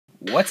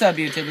What's up,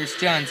 YouTubers?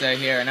 Johnza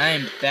here, and I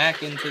am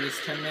back into this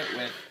tournament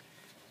with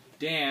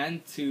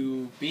Dan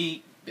to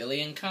beat Billy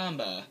and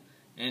Kamba.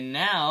 And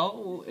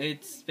now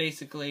it's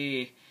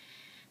basically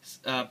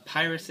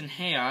Pyrus and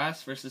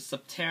Haos versus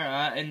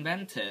Subterra and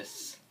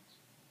Ventus.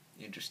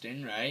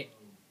 Interesting, right?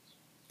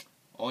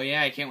 Oh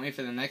yeah, I can't wait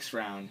for the next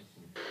round.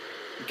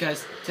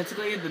 Because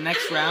typically the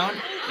next round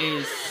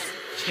is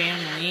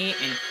Chan-Li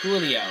and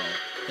Julio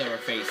that we're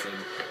facing.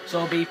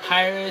 So it'll be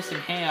Pyrus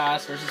and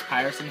Haos versus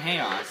Pyrus and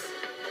Haos.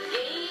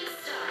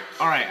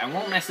 Alright, I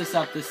won't mess this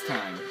up this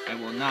time. I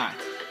will not.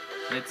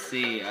 Let's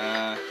see,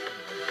 I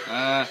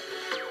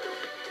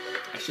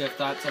should have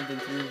thought something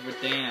through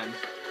with Dan.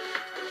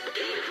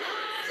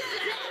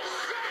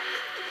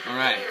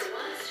 Alright,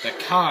 the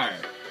card.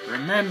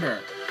 Remember,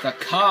 the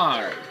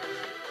card.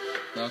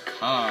 The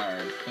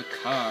card. The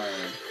card.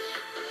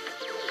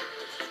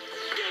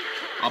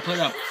 I'll put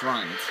it up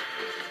front.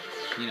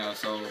 You know,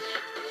 so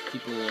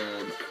people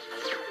will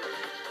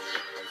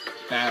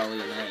battle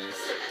Leonidas.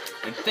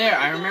 Right there,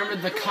 I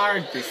remembered the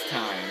card this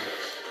time.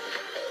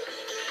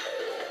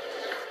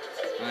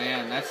 Oh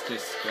yeah, and that's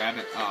just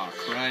grabbing. Oh,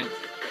 crud.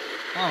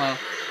 Oh well,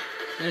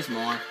 there's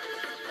more.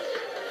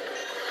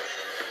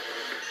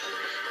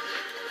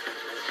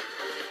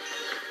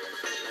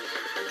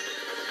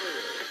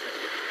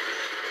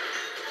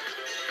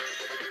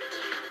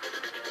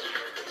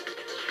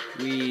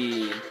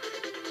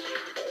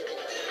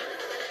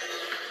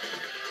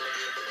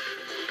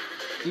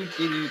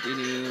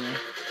 Do.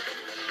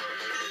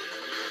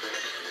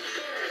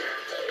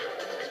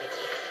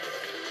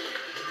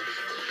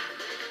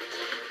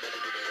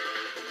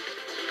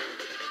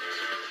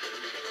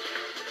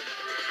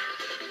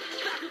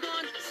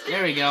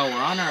 There we go,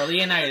 we're on our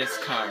Leonidas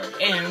card,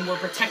 and we're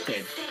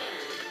protected.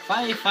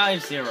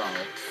 550.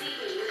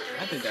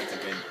 I think that's a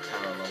good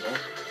power level.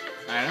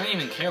 I don't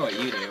even care what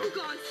you do.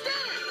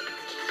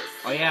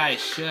 Oh yeah, I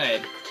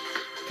should,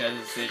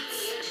 because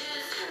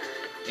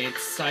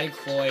it's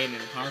Cycloid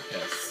and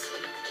Harpus.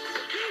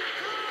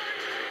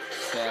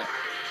 Set.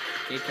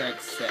 K-card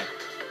set.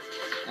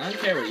 I don't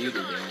care what you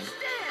do, Dan.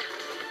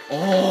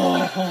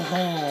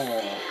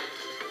 Oh!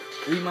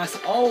 We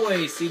must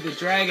always see the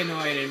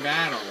Dragonoid in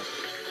battle.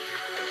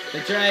 The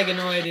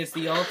Dragonoid is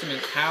the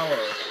ultimate power.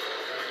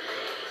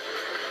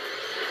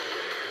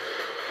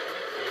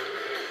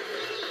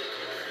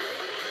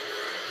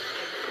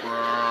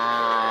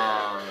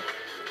 Roar.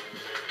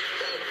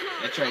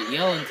 That's right,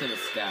 yell into the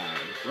sky.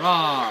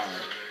 Roar.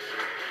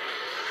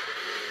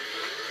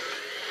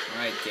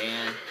 Alright,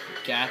 Dan. You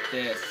got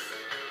this.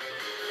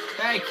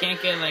 I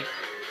can't get, like...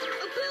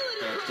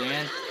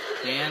 Dan?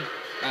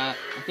 I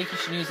think you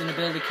should use an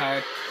ability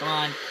card. Come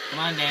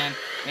on, Dan.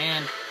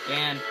 Dan.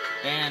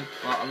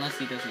 Well, unless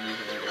he doesn't use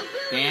it later.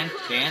 Dan,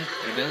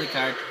 an ability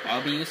card. That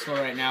would be useful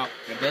right now.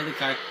 An ability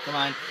card. Come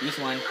on, use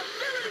one.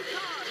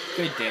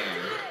 Good Dan.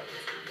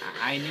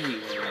 I knew he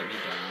wouldn't let me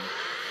down.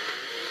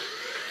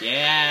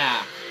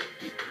 Yeah.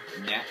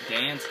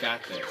 Dan's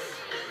got this.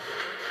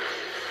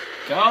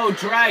 Go,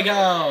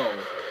 Drago!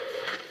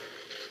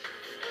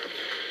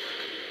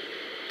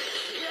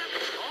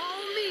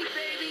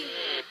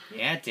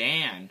 Yeah,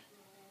 Dan.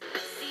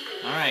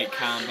 Alright,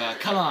 Kamba.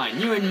 Come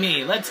on, you and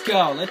me. Let's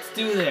go. Let's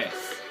do this.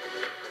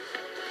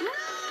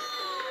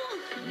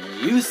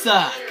 You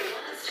suck.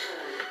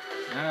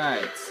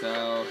 Alright,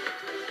 so...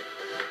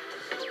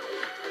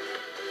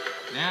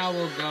 now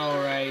we'll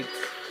go right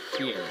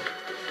here.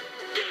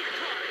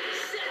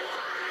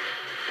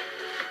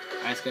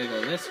 I just gotta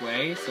go this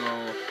way, so,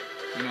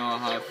 you know, I'll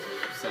have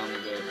some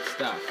good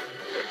stuff.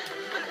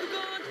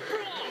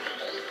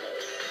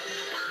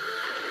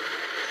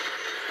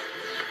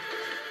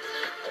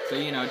 So,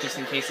 you know, just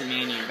in case of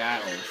Manian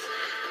battles.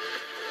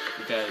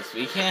 Because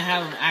we can't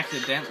have them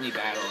accidentally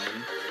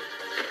battling.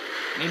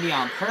 Maybe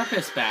on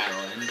purpose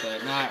battling,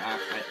 but not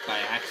by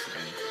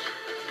accident.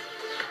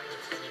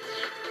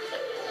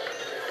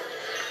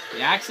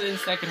 The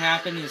accidents that could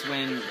happen is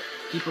when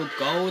people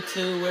go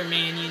to where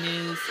Manian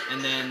is,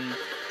 and then...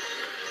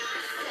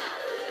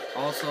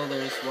 also,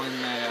 there's one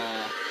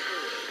that,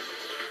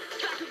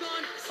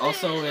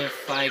 also,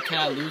 if I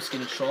kind of lose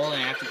control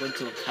and I have to go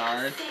into a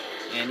card,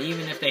 and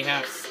even if they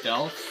have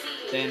stealth,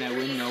 then I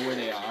wouldn't know where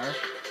they are.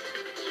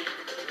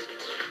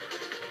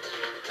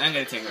 I'm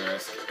gonna take a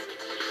risk.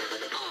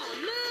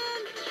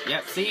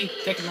 Yep, see?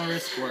 Taking a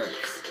risk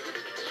works.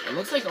 It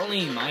looks like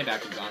only my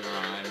bakugan are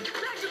on.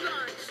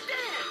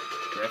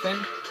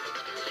 Griffin?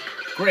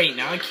 Great,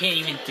 now I can't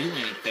even do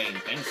anything.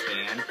 Thanks,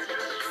 Dan.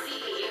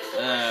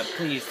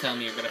 Please tell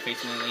me you're gonna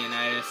face me,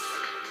 Leonidas.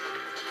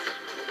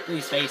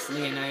 Please face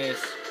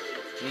Leonidas.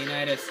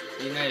 Leonidas,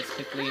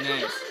 pick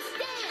Leonidas.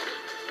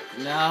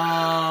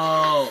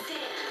 No!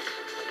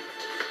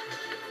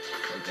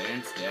 Well,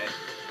 Dan's dead.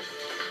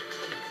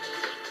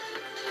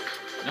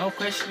 No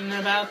question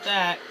about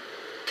that.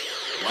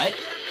 What?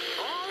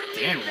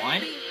 Dan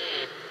won?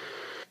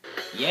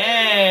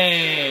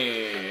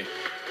 Yay!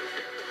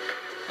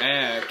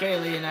 Okay,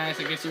 Leonidas,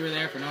 I guess you were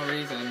there for no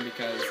reason,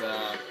 because, you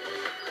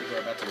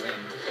were about to win.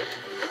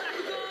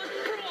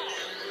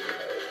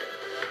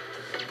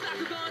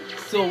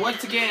 So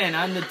once again,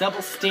 I'm the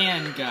double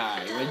stand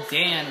guy, where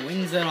Dan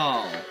wins it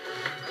all.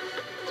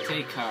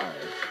 Take card.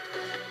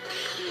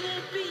 You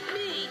won't beat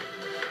me.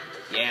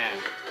 Yeah.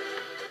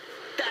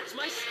 That's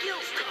my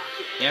skills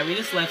talking. Yeah, we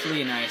just left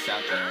Leonidas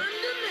out there. I'm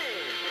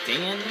the man.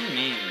 Dan the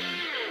man.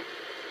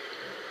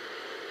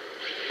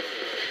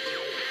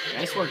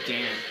 Nice work,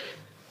 Dan.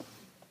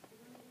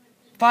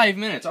 5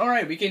 minutes.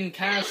 Alright, we can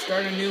kind of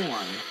start a new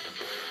one.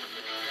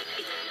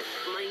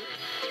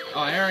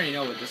 Oh, I already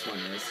know what this one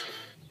is.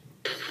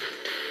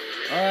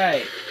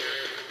 Alright.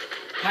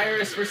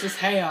 Pyrus versus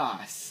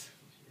Haos.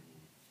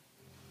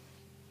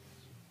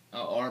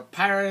 Oh, or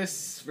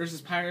Pyrus versus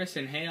Pyrus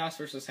and Haos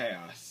versus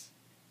Haos.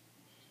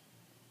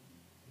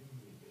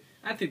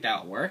 I think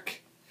that'll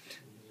work.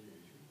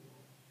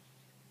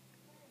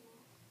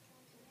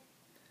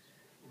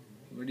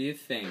 What do you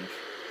think?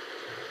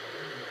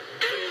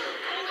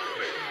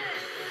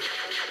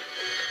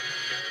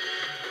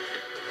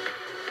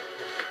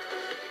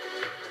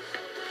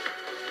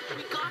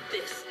 We got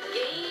this.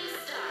 Game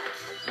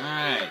starts.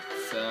 Alright,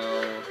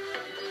 so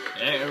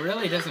it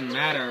really doesn't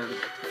matter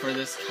for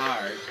this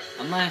card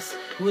unless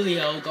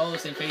Julio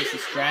goes and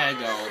faces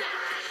Drago,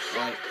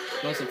 like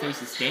goes and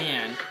faces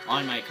Dan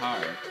on my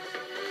card.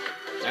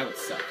 That would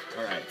suck.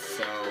 Alright,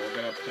 so we're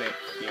gonna put it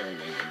here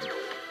again.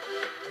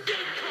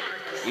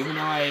 Even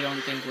though I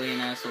don't think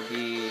Leonidas will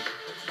be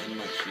in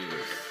much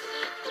use.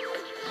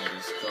 I'll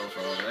just go for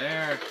over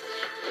there.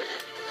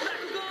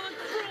 Bakugan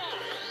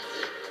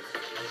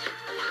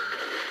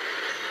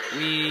brawl.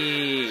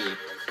 Whee!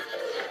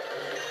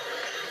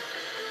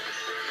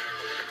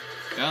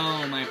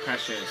 Go, my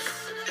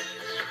precious.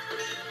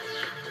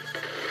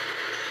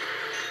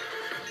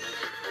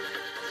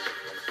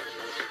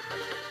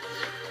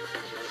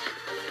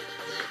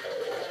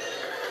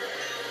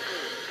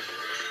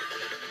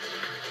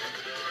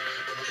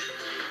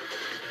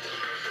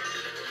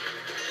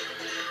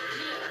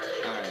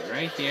 Alright,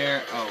 right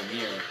here. Oh,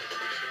 mirror.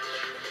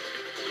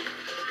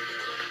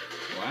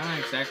 Well, I don't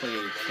exactly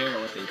care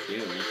what they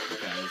do,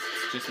 because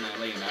it's just my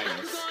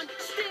Leonidas. Bakugan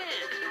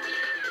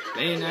stand.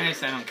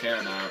 Leonidas I don't care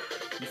about.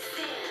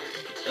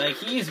 Like,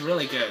 he's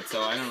really good,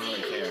 so I don't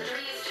really care.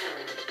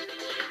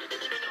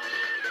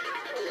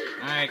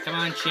 Alright, come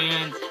on,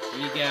 Chan. What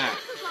you got?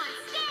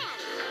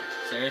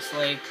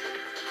 Seriously?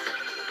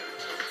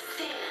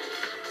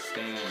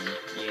 Stand.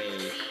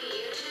 Yay.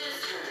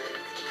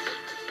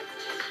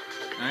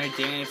 Alright,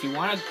 Dan, if you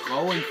want to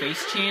go and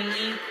face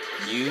Chanley,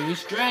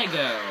 use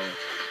Drago.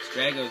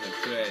 Drago's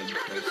a good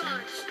person.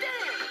 Bakugan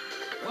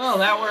stand. Well,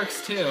 that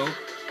works too.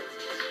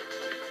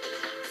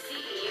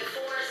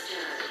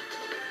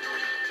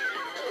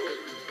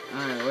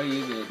 Alright, what are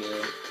you gonna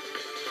do?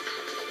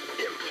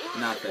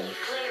 Nothing.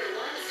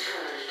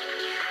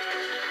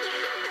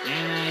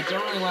 And I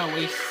don't really want to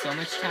waste so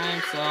much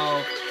time,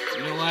 so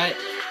you know what?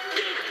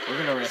 We're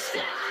gonna risk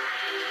it.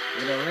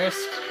 We're gonna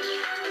risk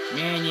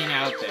Manion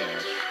out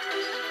there.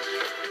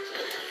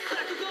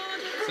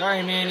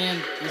 Sorry, Manion.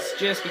 It's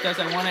just because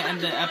I want to end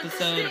the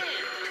episode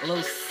a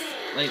little,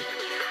 like,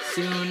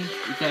 soon,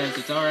 because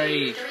it's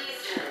already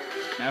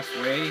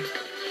halfway.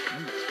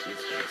 What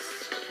is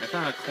this? I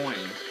found a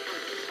coin.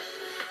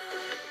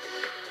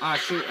 Ah,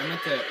 shoot, I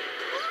meant to...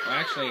 Well,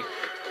 actually...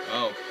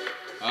 Oh.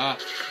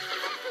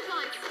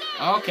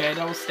 Okay,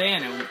 double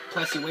stand, and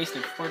plus you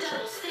wasted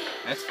Fortress.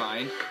 That's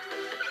fine.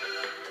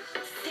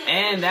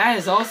 And that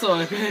is also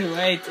a good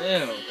way,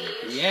 too.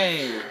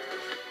 Yay.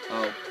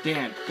 Oh,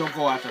 Dan, don't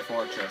go after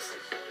Fortress.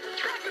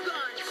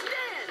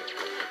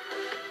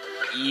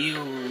 You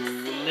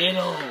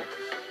little...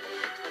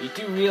 You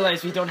do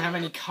realize we don't have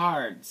any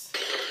cards.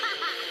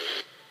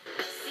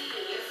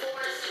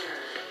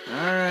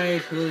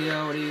 Alright,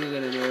 Julio, what are you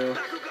gonna do?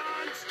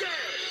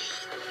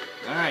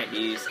 Alright,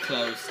 he's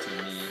close to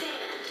me.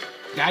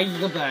 I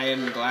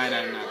am glad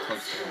I'm not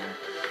close to him.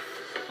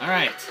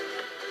 Alright,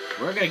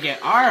 we're gonna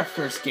get our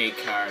first gate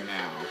card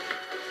now.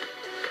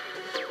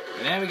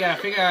 And then we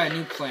gotta figure out a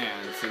new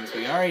plan, since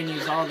we already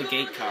used all the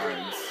gate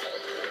cards.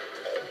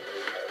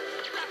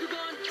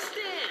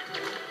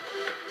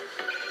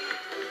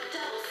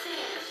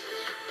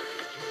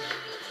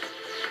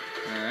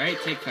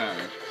 Alright, take card.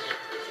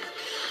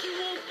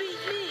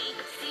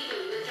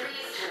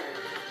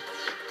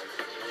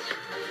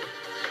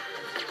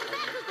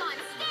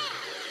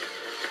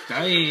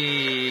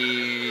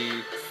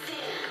 Die.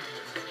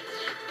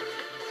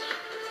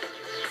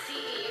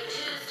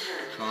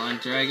 Come on,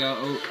 Drago.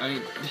 Oh, I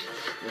mean,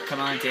 come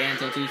on, Dan.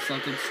 Don't do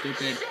something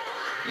stupid.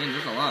 Man,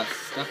 there's a lot of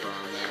stuff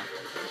around there.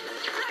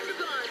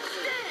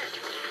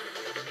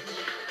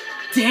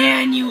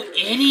 Dan, you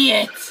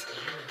idiot!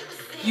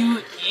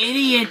 You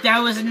idiot! That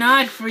was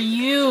not for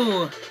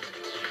you!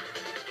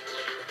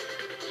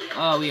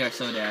 Oh, we are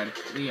so dead.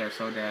 We are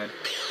so dead.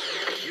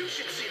 You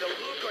should see the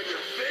look on your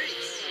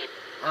face.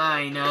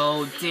 I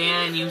know,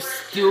 Dan, you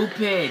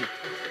stupid!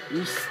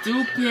 You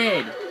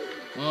stupid!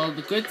 Well,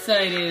 the good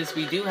side is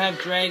we do have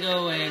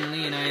Drago and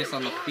Leonidas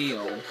on the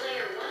field.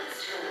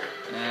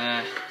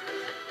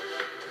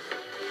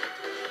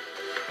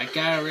 I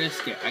gotta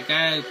risk it. I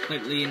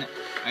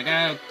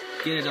gotta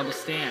get a double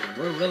stand.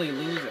 We're really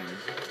losing.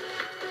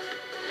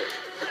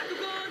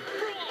 Bakugan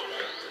brawl.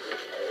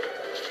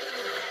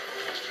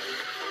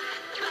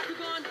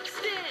 Bakugan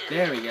stand.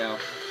 There we go.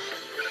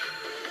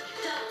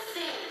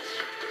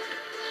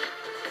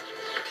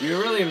 You're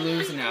really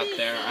losing out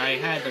there. I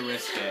had to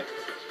risk it.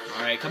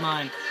 Alright, come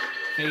on.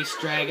 Face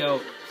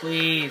Drago,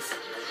 please.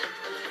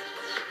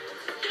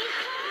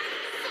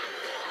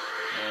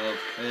 Oh,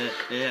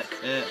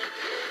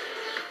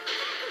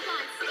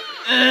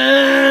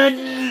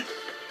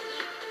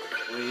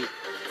 Wait.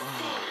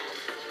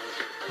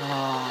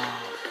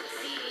 Oh.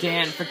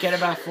 Dan, forget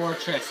about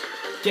Fortress.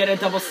 Get a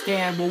double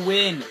stand. We'll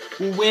win.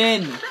 We'll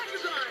win.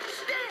 Bakugan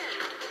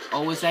stand.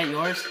 Oh, was that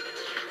yours?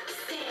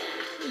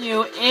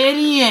 You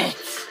idiot!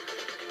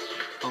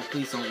 Oh,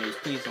 please don't lose.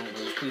 Please don't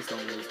lose. Please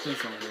don't lose.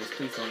 Please don't lose.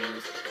 Please don't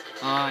lose.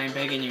 Oh, I'm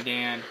begging you,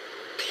 Dan.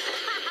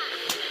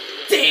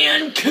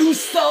 Dan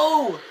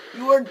Kuso!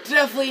 You are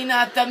definitely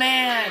not the I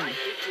man! hate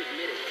to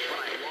admit it, but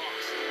I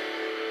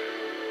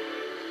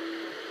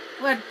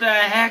lost. What the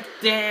heck,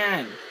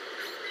 Dan?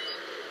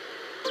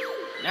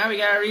 Now we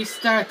gotta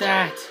restart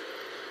that.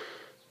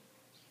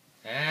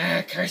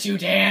 Ah, curse you,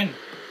 Dan.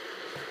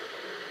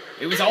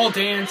 It was all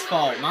Dan's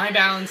fault. My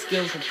balance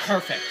skills were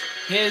perfect.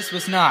 His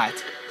was not.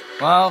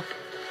 Well,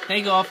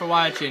 thank you all for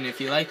watching. If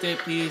you liked it,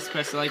 please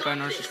press the like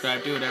button or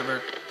subscribe, do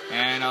whatever.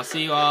 And I'll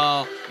see you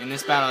all in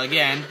this battle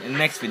again in the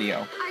next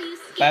video.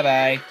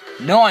 Bye-bye.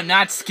 No, I'm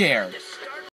not scared.